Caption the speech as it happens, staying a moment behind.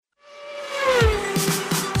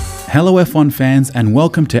Hello F1 fans and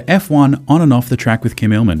welcome to F1 On and Off the Track with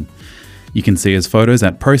Kim Illman. You can see his photos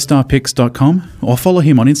at prostarpics.com or follow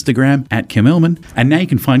him on Instagram at Kim Illman, and now you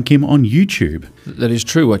can find Kim on YouTube. That is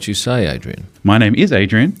true what you say, Adrian. My name is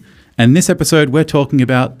Adrian, and this episode we're talking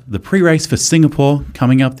about the pre-race for Singapore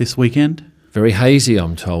coming up this weekend. Very hazy,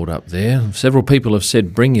 I'm told, up there. Several people have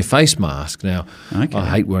said, bring your face mask. Now, Okay. I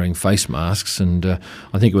hate wearing face masks, and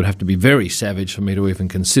I think it would have to be very savage for me to even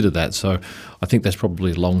consider that. So I think that's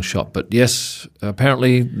probably a long shot. But yes,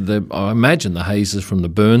 apparently, I imagine the haze is from the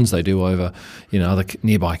burns they do over other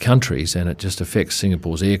nearby countries, and it just affects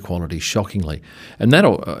Singapore's air quality shockingly. And that,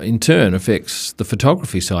 in turn, affects the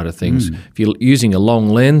photography side of things. If you're using a long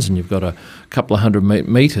lens and you've got a couple of hundred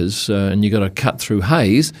metres and you've got to cut through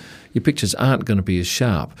haze, your pictures aren't going to be as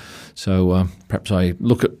sharp. So perhaps I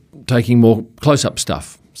look at taking more close-up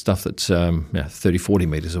stuff that's 30, 40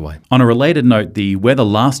 metres away. On a related note, the weather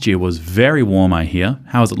last year was very warm, I hear.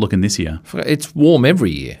 How is it looking this year? It's warm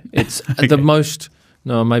every year. It's Okay. the most...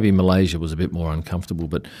 No, maybe Malaysia was a bit more uncomfortable,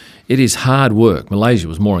 but it is hard work. Malaysia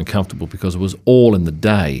was more uncomfortable because it was all in the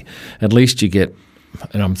day. At least you get,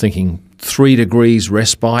 and I'm thinking 3 degrees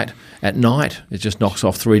respite at night. It just knocks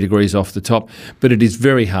off 3 degrees off the top. But it is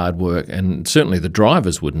very hard work, and certainly the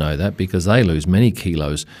drivers would know that because they lose many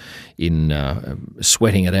kilos in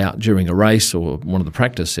sweating it out during a race or one of the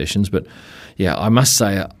practice sessions. But yeah, I must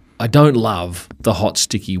say I don't love the hot,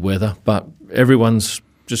 sticky weather, but everyone's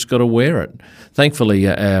just got to wear it. Thankfully,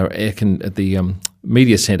 our the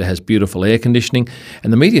media centre has beautiful air conditioning,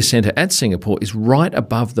 and the media centre at Singapore is right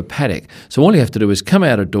above the paddock. So all you have to do is come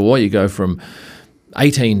out a door. You go from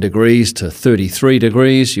 18 degrees to 33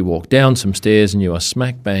 degrees. You walk down some stairs and you are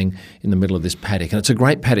smack bang in the middle of this paddock. And it's a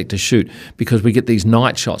great paddock to shoot because we get these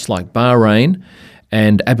night shots like Bahrain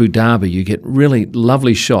and Abu Dhabi. You get really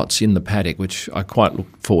lovely shots in the paddock, which I quite look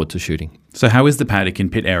forward to shooting. So how is the paddock in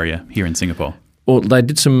pit area here in Singapore? Well, they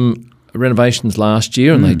did some renovations last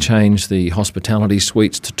year and they changed the hospitality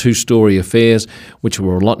suites to 2-storey affairs, which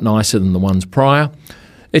were a lot nicer than the ones prior.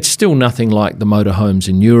 It's still nothing like the motorhomes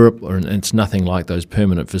in Europe, and it's nothing like those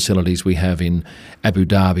permanent facilities we have in Abu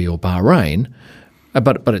Dhabi or Bahrain,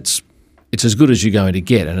 but it's as good as you're going to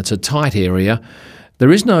get, and it's a tight area.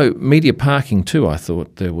 There is no media parking too. I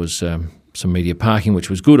thought there was some media parking, which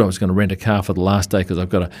was good. I was going to rent a car for the last day because I've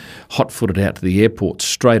got to hot-foot it out to the airport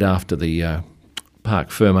straight after the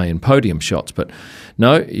Parc Ferme and podium shots. But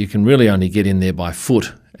no, you can really only get in there by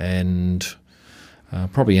foot and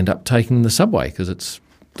probably end up taking the subway because it's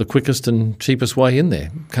the quickest and cheapest way in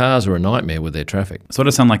there. Cars are a nightmare with their traffic. Sort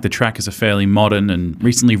of sound like the track is a fairly modern and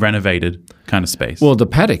recently renovated kind of space. Well, the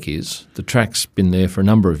paddock is. The track's been there for a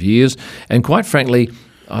number of years. And quite frankly,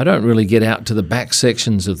 I don't really get out to the back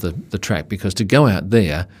sections of the track because to go out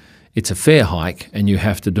there, it's a fair hike and you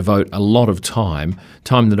have to devote a lot of time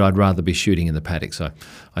that I'd rather be shooting in the paddock. So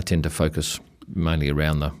I tend to focus mainly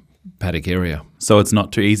around the paddock area. So it's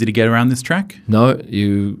not too easy to get around this track? No,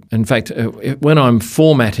 in fact, when I'm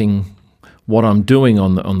formatting what I'm doing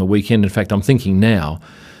on the weekend, in fact, I'm thinking now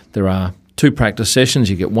there are 2 practice sessions.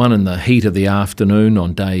 You get one in the heat of the afternoon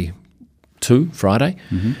on day 2, Friday,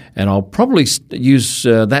 and I'll probably use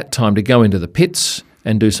that time to go into the pits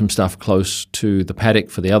and do some stuff close to the paddock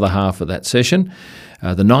for the other half of that session.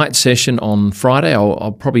 The night session on Friday,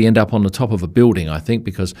 I'll probably end up on the top of a building, I think,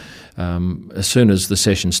 because as soon as the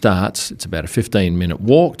session starts, it's about a 15-minute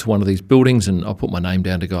walk to one of these buildings, and I'll put my name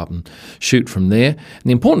down to go up and shoot from there. And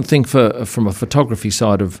the important thing from a photography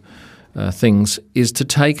side of things is to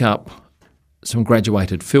take up some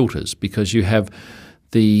graduated filters because you have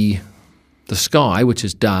the sky, which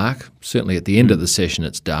is dark. Certainly at the end of the session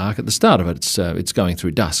it's dark. At the start of it it's going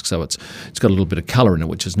through dusk, so it's got a little bit of colour in it,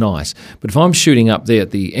 which is nice. But if I'm shooting up there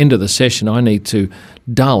at the end of the session, I need to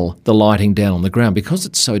dull the lighting down on the ground because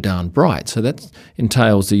it's so darn bright. So that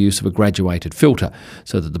entails the use of a graduated filter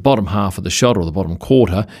so that the bottom half of the shot or the bottom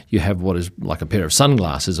quarter, you have what is like a pair of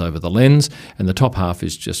sunglasses over the lens, and the top half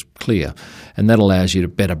is just clear. And that allows you to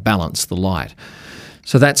better balance the light.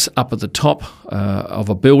 So that's up at the top of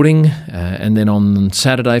a building, and then on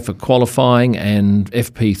Saturday for qualifying and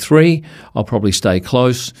FP3, I'll probably stay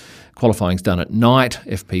close. Qualifying's done at night,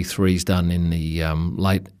 FP3's done in the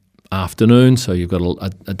late afternoon, so you've got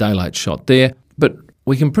a daylight shot there. But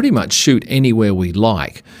we can pretty much shoot anywhere we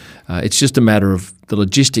like. It's just a matter of the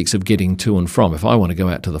logistics of getting to and from. If I want to go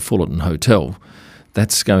out to the Fullerton Hotel,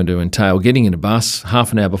 that's going to entail getting in a bus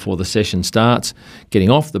half an hour before the session starts, getting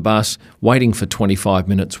off the bus, waiting for 25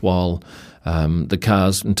 minutes until the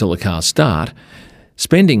cars start,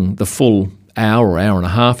 spending the full hour or hour and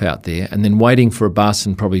a half out there, and then waiting for a bus,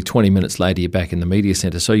 and probably 20 minutes later you're back in the media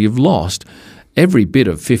centre. So you've lost every bit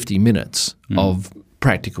of 50 minutes of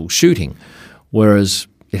practical shooting, whereas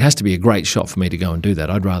it has to be a great shot for me to go and do that.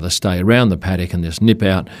 I'd rather stay around the paddock and just nip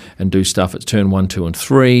out and do stuff at turn 1, 2 and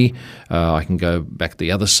 3. I can go back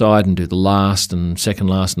the other side and do the last and second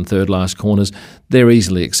last and third last corners. They're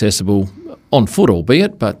easily accessible, on foot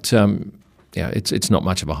albeit, but it's not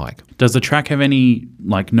much of a hike. Does the track have any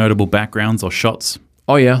notable backgrounds or shots?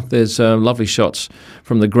 Oh yeah, there's lovely shots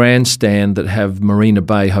from the grandstand that have Marina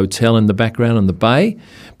Bay Hotel in the background and the bay,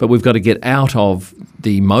 but we've got to get out of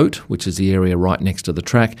the moat, which is the area right next to the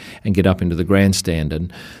track, and get up into the grandstand.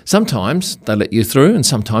 And sometimes they let you through and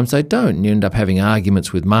sometimes they don't. And you end up having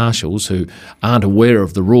arguments with marshals who aren't aware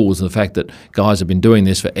of the rules and the fact that guys have been doing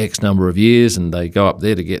this for X number of years, and they go up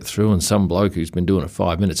there to get through, and some bloke who's been doing it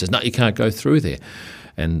 5 minutes says, no, you can't go through there.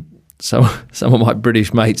 And so some of my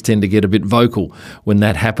British mates tend to get a bit vocal when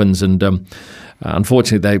that happens, and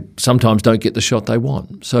unfortunately they sometimes don't get the shot they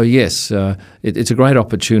want. So yes, it's a great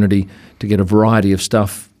opportunity to get a variety of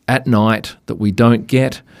stuff at night that we don't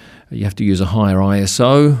get. You have to use a higher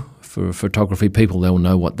ISO. For photography people, they'll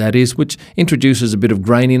know what that is, which introduces a bit of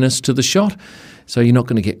graininess to the shot. So you're not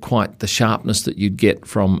going to get quite the sharpness that you'd get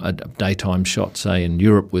from a daytime shot, say, in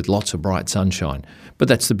Europe with lots of bright sunshine. But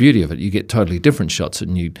that's the beauty of it. You get totally different shots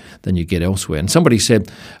than you get elsewhere. And somebody said,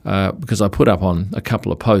 because I put up on a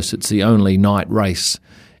couple of posts, it's the only night race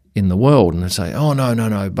in the world. And they say, oh, no,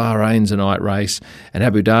 Bahrain's a night race and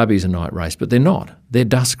Abu Dhabi's a night race. But they're not. They're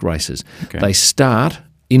dusk races. Okay. They start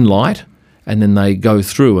in light and then they go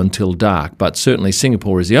through until dark. But certainly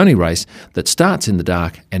Singapore is the only race that starts in the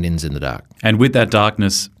dark and ends in the dark. And with that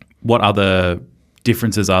darkness, what other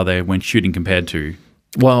differences are there when shooting compared to?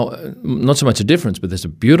 Well, not so much a difference, but there's a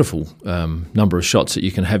beautiful number of shots that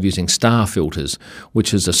you can have using star filters,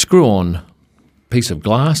 which is a screw-on piece of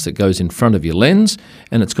glass that goes in front of your lens,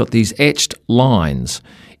 and it's got these etched lines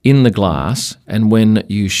in the glass, and when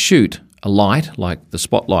you shoot a light, like the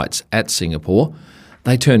spotlights at Singapore,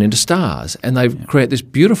 they turn into stars, and they create this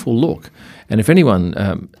beautiful look. And if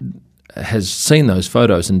anyone has seen those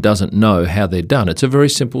photos and doesn't know how they're done, it's a very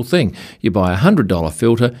simple thing. You buy a $100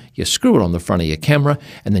 filter, you screw it on the front of your camera,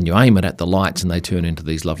 and then you aim it at the lights and they turn into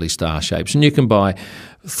these lovely star shapes. And you can buy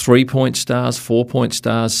 3-point stars, 4-point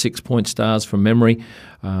stars, 6-point stars from memory.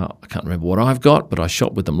 I can't remember what I've got, but I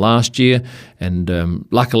shot with them last year, and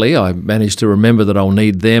luckily I managed to remember that I'll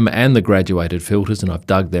need them and the graduated filters, and I've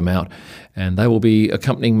dug them out, and they will be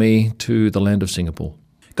accompanying me to the land of Singapore.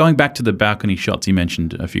 Going back to the balcony shots you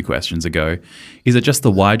mentioned a few questions ago, is it just the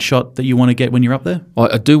wide shot that you want to get when you're up there?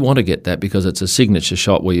 I do want to get that because it's a signature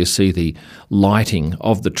shot where you see the lighting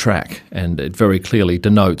of the track and it very clearly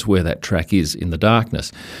denotes where that track is in the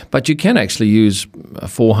darkness. But you can actually use a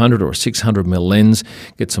 400 or a 600mm lens,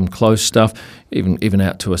 get some close stuff, even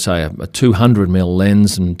out to, a 200mm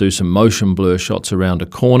lens and do some motion blur shots around a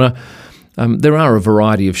corner. There are a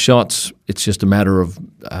variety of shots. It's just a matter of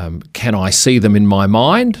can I see them in my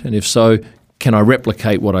mind? And if so, can I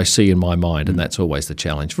replicate what I see in my mind? And that's always the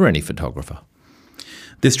challenge for any photographer.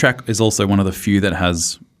 This track is also one of the few that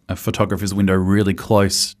has a photographer's window really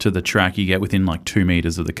close to the track. You get within 2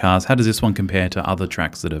 meters of the cars. How does this one compare to other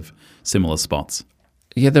tracks that have similar spots?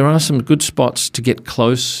 Yeah, there are some good spots to get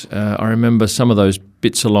close. I remember some of those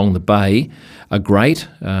bits along the bay are great.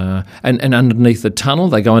 And underneath the tunnel,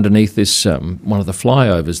 they go underneath this one of the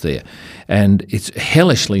flyovers there. And it's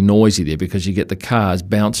hellishly noisy there because you get the cars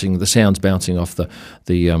bouncing, the sounds bouncing off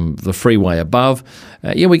the freeway above.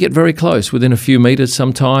 We get very close, within a few meters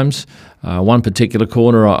sometimes. One particular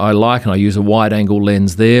corner I like, and I use a wide-angle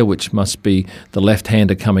lens there, which must be the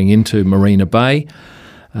left-hander coming into Marina Bay.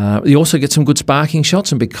 You also get some good sparking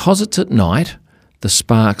shots, and because it's at night, the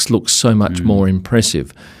sparks look so much more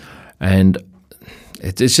impressive. And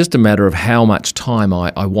it's just a matter of how much time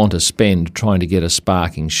I want to spend trying to get a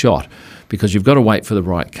sparking shot, because you've got to wait for the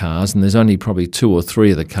right cars, and there's only probably 2 or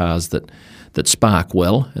 3 of the cars that spark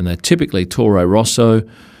well, and they're typically Toro Rosso,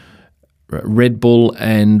 Red Bull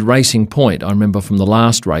and Racing Point. I remember from the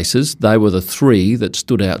last races, they were the 3 that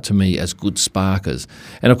stood out to me as good sparkers.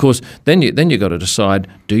 And of course, then you got to decide,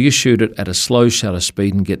 do you shoot it at a slow shutter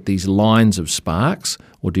speed and get these lines of sparks,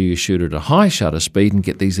 or do you shoot it at a high shutter speed and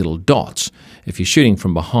get these little dots? If you're shooting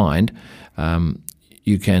from behind,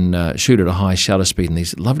 you can shoot at a high shutter speed and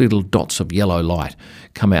these lovely little dots of yellow light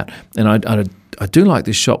come out. And I do like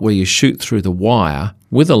this shot where you shoot through the wire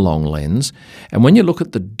with a long lens, and when you look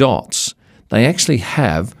at the dots, they actually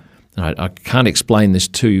have, and I can't explain this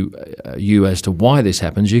to you as to why this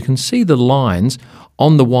happens, you can see the lines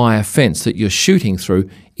on the wire fence that you're shooting through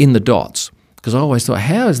in the dots. Because I always thought,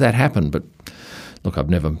 how has that happened? But look,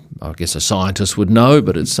 I guess a scientist would know,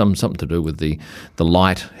 but it's something to do with the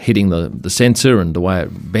light hitting the sensor and the way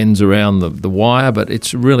it bends around the wire, but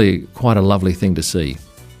it's really quite a lovely thing to see.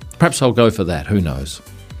 Perhaps I'll go for that, who knows.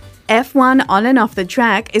 F1 On and Off the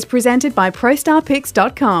Track is presented by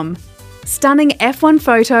ProStarPics.com. Stunning F1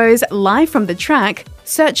 photos live from the track,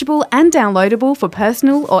 searchable and downloadable for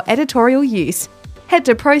personal or editorial use. Head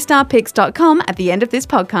to ProStarPics.com at the end of this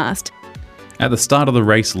podcast. At the start of the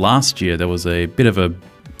race last year, there was a bit of a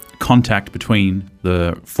contact between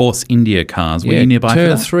the Force India cars. Were you nearby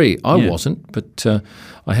turn for that? 3. I wasn't, but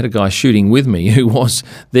I had a guy shooting with me who was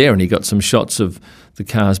there, and he got some shots of the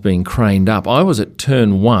cars being craned up. I was at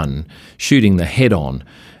turn 1 shooting the head-on,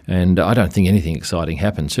 and I don't think anything exciting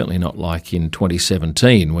happened, certainly not like in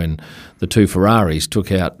 2017 when the 2 Ferraris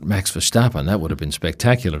took out Max Verstappen. That would have been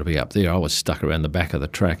spectacular to be up there. I was stuck around the back of the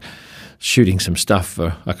track shooting some stuff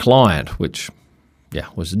for a client, which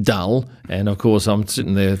was dull. And of course, I'm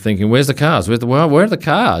sitting there thinking, "Where's the cars? Where are the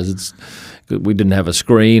cars?" We didn't have a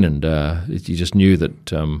screen, and you just knew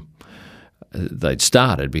that they'd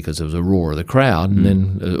started because there was a roar of the crowd, and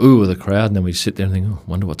then ooh of the crowd, and then we sit there and think, "Oh,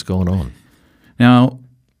 wonder what's going on." Now,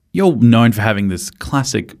 you're known for having this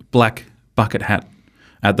classic black bucket hat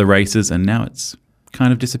at the races, and now it's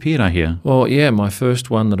kind of disappeared, I hear. Well, yeah, my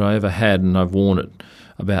first one that I ever had, and I've worn it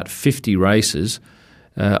about 50 races.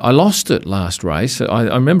 I lost it last race. I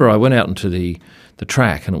remember I went out into the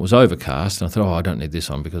track and it was overcast, and I thought, I don't need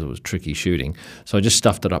this on because it was tricky shooting. So I just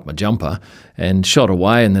stuffed it up my jumper and shot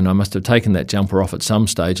away, and then I must have taken that jumper off at some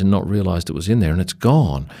stage and not realised it was in there, and it's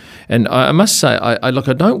gone. And I must say, I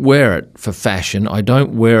don't wear it for fashion. I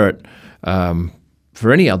don't wear it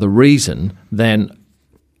for any other reason than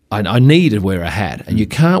I need to wear a hat, and you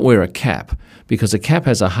can't wear a cap because a cap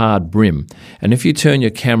has a hard brim. And if you turn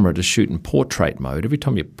your camera to shoot in portrait mode, every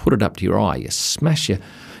time you put it up to your eye, you smash your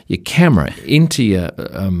camera into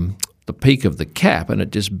the peak of the cap, and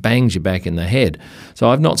it just bangs you back in the head. So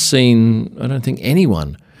I've not seen, I don't think,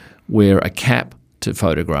 anyone wear a cap to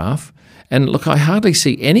photograph. And look, I hardly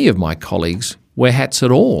see any of my colleagues wear hats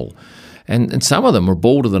at all. And some of them are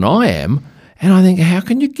balder than I am. And I think, how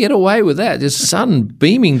can you get away with that? There's sun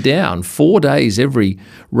beaming down 4 days every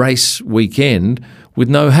race weekend with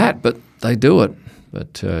no hat, but they do it.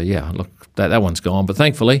 But look, that one's gone. But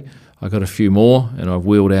thankfully, I got a few more, and I've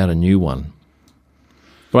wheeled out a new one.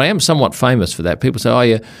 But I am somewhat famous for that. People say, "Oh,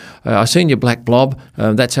 yeah, I seen your black blob.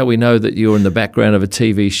 That's how we know that you're in the background of a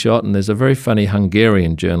TV shot." And there's a very funny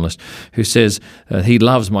Hungarian journalist who says he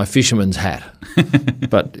loves my fisherman's hat,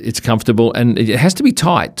 but it's comfortable, and it has to be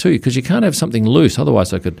tight too, because you can't have something loose.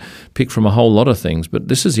 Otherwise, I could pick from a whole lot of things. But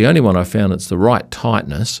this is the only one I found that's the right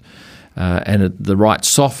tightness and the right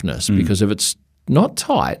softness. Because if it's not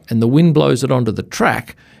tight and the wind blows it onto the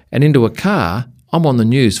track and into a car, I'm on the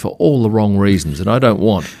news for all the wrong reasons, and I don't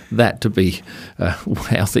want that to be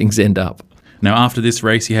how things end up. Now, after this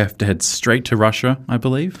race, you have to head straight to Russia, I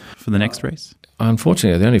believe, for the next race?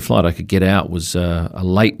 Unfortunately, the only flight I could get out was a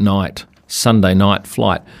late night, Sunday night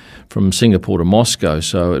flight from Singapore to Moscow,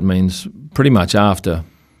 so it means pretty much after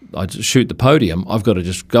I shoot the podium, I've got to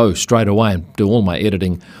just go straight away and do all my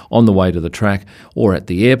editing on the way to the track or at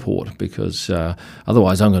the airport, because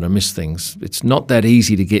otherwise I'm going to miss things. It's not that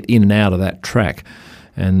easy to get in and out of that track,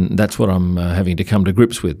 and that's what I'm having to come to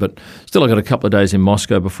grips with. But still, I've got a couple of days in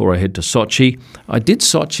Moscow before I head to Sochi. I did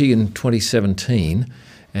Sochi in 2017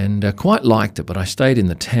 and quite liked it, but I stayed in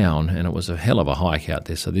the town, and it was a hell of a hike out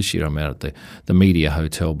there. So this year I'm out at the Media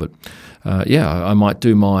Hotel. But I might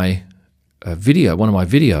do my one of my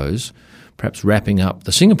videos, perhaps wrapping up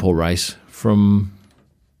the Singapore race from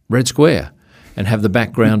Red Square, and have the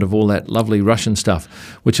background of all that lovely Russian stuff,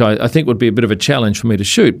 which I think would be a bit of a challenge for me to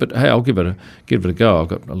shoot. But hey, I'll give it a go. I've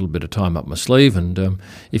got a little bit of time up my sleeve, and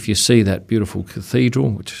if you see that beautiful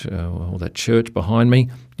cathedral, or that church behind me,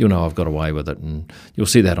 you'll know I've got away with it, and you'll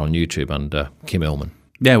see that on YouTube under Kim Ellman.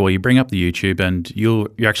 Yeah, well, you bring up the YouTube, and you're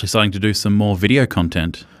actually starting to do some more video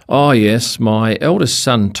content. Oh, yes. My eldest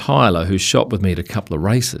son, Tyler, who's shot with me at a couple of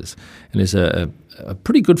races and is a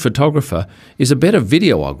pretty good photographer, is a better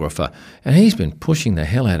videographer. And he's been pushing the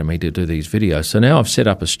hell out of me to do these videos. So now I've set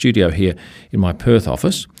up a studio here in my Perth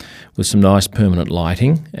office with some nice permanent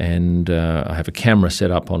lighting, and I have a camera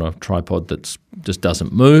set up on a tripod that just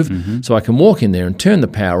doesn't move. Mm-hmm. So I can walk in there and turn the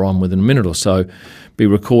power on within a minute or so, be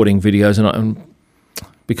recording videos. And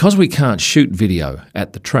because we can't shoot video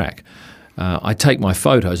at the track, I take my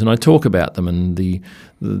photos and I talk about them, and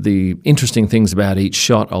the interesting things about each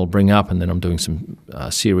shot I'll bring up, and then I'm doing some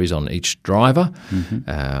series on each driver. Mm-hmm.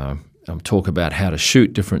 I'll talk about how to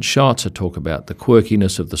shoot different shots. I talk about the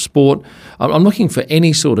quirkiness of the sport. I'm looking for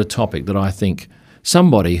any sort of topic that I think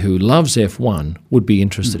somebody who loves F1 would be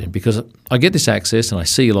interested in, because I get this access and I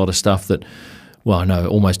see a lot of stuff that, well, I know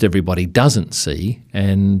almost everybody doesn't see,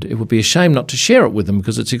 and it would be a shame not to share it with them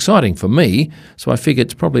because it's exciting for me, so I figure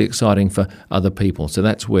it's probably exciting for other people. So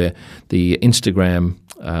that's where the Instagram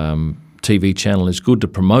TV channel is good to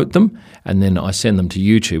promote them, and then I send them to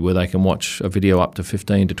YouTube where they can watch a video up to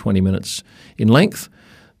 15 to 20 minutes in length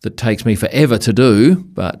that takes me forever to do,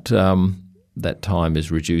 but that time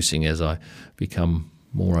is reducing as I become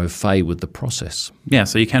more au fait with the process. Yeah,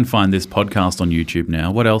 so you can find this podcast on YouTube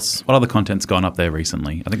now. What else? What other content's gone up there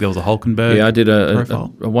recently? I think there was a Hulkenberg. Yeah, I did a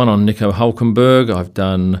one on Nico Hulkenberg. I've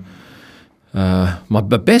done my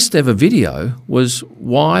best ever video was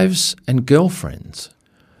wives and girlfriends.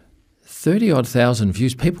 30-odd thousand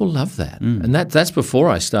views. People love that. And that's before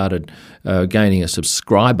I started gaining a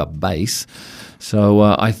subscriber base. So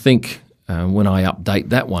I think when I update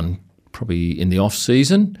that one, probably in the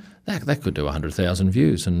off-season, that could do 100,000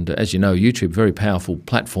 views. And as you know, YouTube, very powerful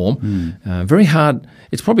platform. Very hard.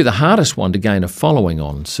 It's probably the hardest one to gain a following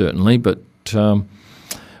on, certainly, but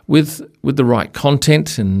with the right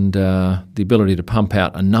content and the ability to pump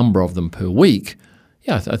out a number of them per week,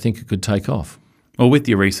 yeah, I think it could take off. Well, with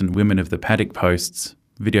your recent Women of the Paddock posts,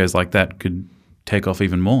 videos like that could take off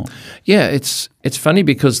even more. Yeah, it's funny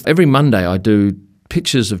because every Monday I do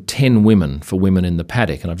pictures of 10 women for Women in the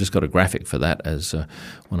Paddock, and I've just got a graphic for that, as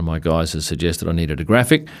one of my guys has suggested I needed a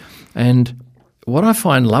graphic. And what I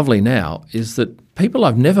find lovely now is that people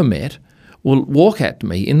I've never met will walk at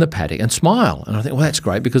me in the paddock and smile. And I think, well, that's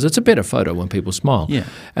great because it's a better photo when people smile. Yeah.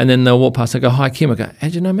 And then they'll walk past and go, "Hi, Kim." I go,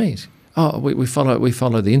 "How'd you know me?" "Oh, we follow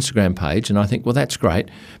the Instagram page." And I think, well, that's great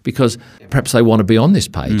because perhaps they want to be on this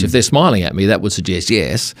page. If they're smiling at me, that would suggest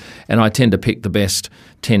yes. And I tend to pick the best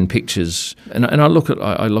 10 pictures. And I look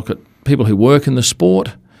at people who work in the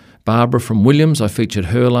sport. Barbara from Williams, I featured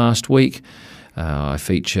her last week. I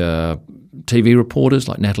feature TV reporters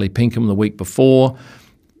like Natalie Pinkham the week before.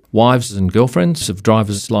 Wives and girlfriends of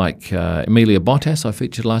drivers like Emilia Bottas I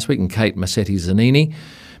featured last week, and Kate Massetti-Zanini,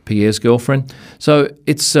 Pierre's girlfriend. So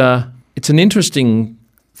it's an interesting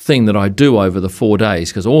thing that I do over the 4 days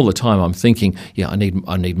because all the time I'm thinking, yeah, I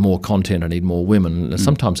need more content, I need more women. And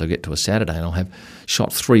sometimes I get to a Saturday and I'll have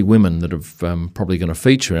shot 3 women that have probably going to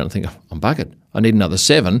feature, and I think, I'm buggered. I need another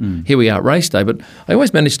 7. Here we are at race day, but I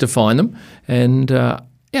always manage to find them. And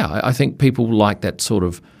I think people like that sort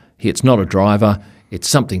of, it's not a driver, it's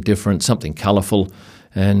something different, something colourful,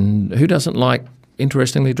 and who doesn't like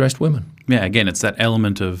interestingly dressed women? Yeah, again, it's that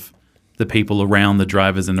element of the people around the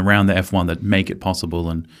drivers and around the F1 that make it possible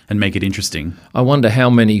and make it interesting. I wonder how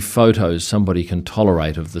many photos somebody can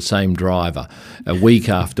tolerate of the same driver week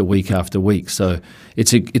after week after week. So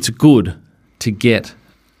it's good to get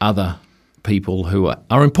other people who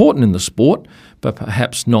are important in the sport but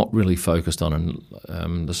perhaps not really focused on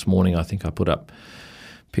it. This morning I think I put up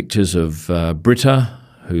pictures of Britta,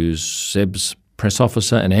 who's Seb's press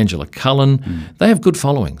officer, and Angela Cullen. They have good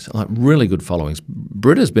followings, like really good followings.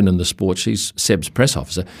 Britta's been in the sport. She's Seb's press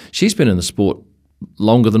officer. She's been in the sport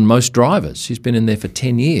longer than most drivers. She's been in there for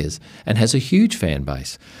 10 years and has a huge fan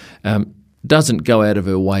base. Doesn't go out of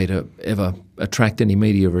her way to ever attract any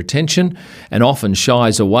media attention and often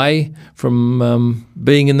shies away from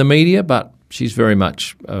being in the media, but she's very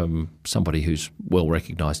much somebody who's well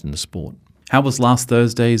recognised in the sport. How was last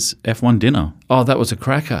Thursday's F1 dinner? Oh, that was a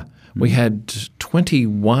cracker. We had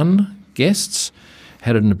 21 guests,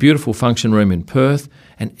 had it in a beautiful function room in Perth,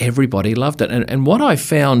 and everybody loved it. And what I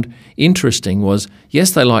found interesting was,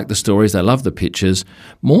 yes, they liked the stories, they loved the pictures.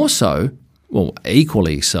 More so, well,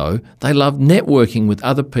 equally so, they loved networking with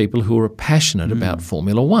other people who are passionate about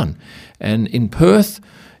Formula One. And in Perth,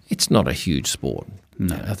 it's not a huge sport.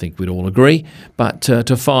 No. I think we'd all agree. But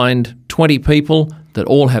to find 20 people that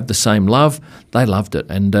all have the same love, they loved it.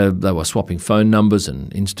 And they were swapping phone numbers and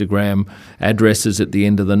Instagram addresses at the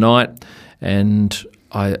end of the night. And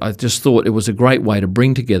I just thought it was a great way to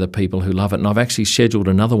bring together people who love it. And I've actually scheduled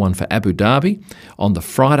another one for Abu Dhabi on the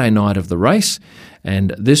Friday night of the race.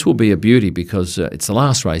 And this will be a beauty because it's the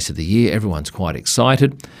last race of the year. Everyone's quite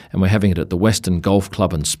excited. And we're having it at the Western Golf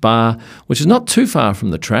Club and Spa, which is not too far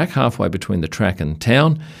from the track, halfway between the track and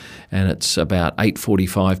town. And it's about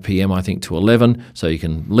 8:45 p.m, I think, to 11. So you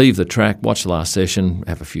can leave the track, watch the last session,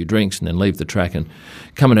 have a few drinks, and then leave the track and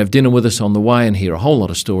come and have dinner with us on the way and hear a whole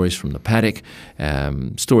lot of stories from the paddock,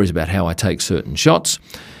 stories about how I take certain shots,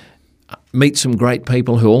 meet some great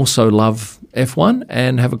people who also love F1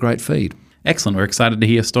 and have a great feed. Excellent. We're excited to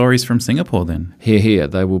hear stories from Singapore then. Hear.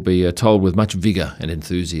 They will be told with much vigour and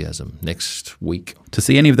enthusiasm next week. To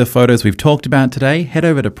see any of the photos we've talked about today, head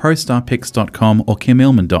over to prostarpics.com or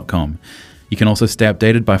kimillman.com. You can also stay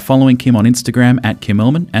updated by following Kim on Instagram at Kim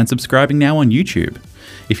Illman and subscribing now on YouTube.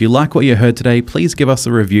 If you like what you heard today, please give us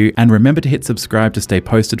a review and remember to hit subscribe to stay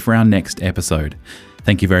posted for our next episode.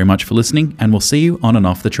 Thank you very much for listening, and we'll see you on and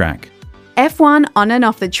off the track. F1 On and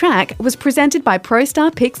Off the Track was presented by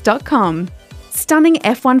ProStarPics.com. Stunning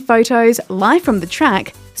F1 photos live from the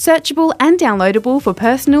track, searchable and downloadable for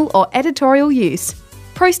personal or editorial use.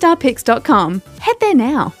 ProStarPics.com. Head there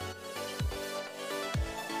now.